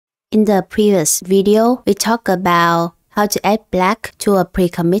In the previous video, we talked about how to add black to a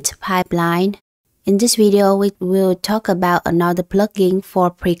pre-commit pipeline. In this video, we will talk about another plugin for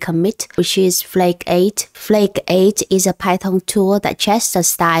pre-commit, which is flake8. Flake8 is a Python tool that checks the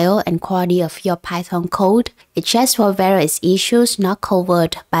style and quality of your Python code. It checks for various issues not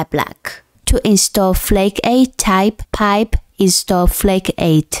covered by black. To install flake8, type pipe install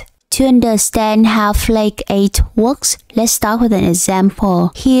flake8. To understand how flake8 works, let's start with an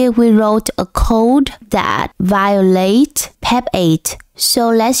example. Here we wrote a code that violates pep8. So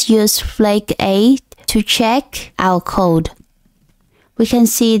let's use flake8 to check our code. We can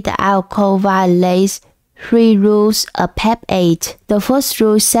see that our code violates 3 rules of pep8. The first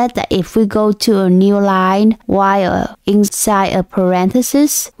rule said that if we go to a new line while inside a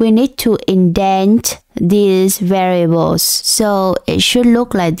parenthesis, we need to indent these variables. So it should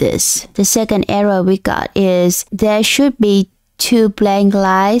look like this. The second error we got is there should be 2 blank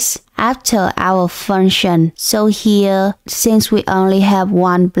lines after our function. So here, since we only have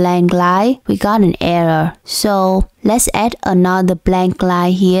 1 blank line, we got an error. So let's add another blank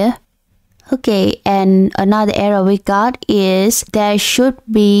line here. Okay, and another error we got is there should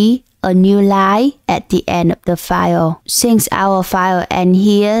be a new line at the end of the file. Since our file ends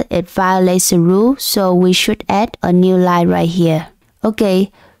here, it violates the rule, so we should add a new line right here. Okay,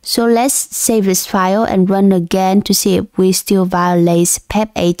 so let's save this file and run again to see if we still violate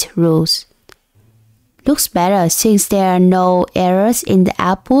pep8 rules. Looks better since there are no errors in the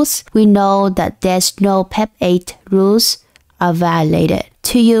outputs. We know that there's no pep8 rules are violated.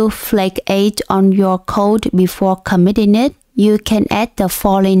 To use flake8 on your code before committing it, you can add the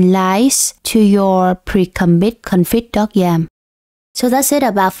following lines to your pre-commit config.yam. So that's it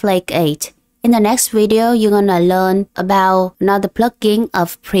about flake8. In the next video, you're gonna learn about another plugin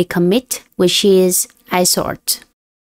of pre-commit, which is isort.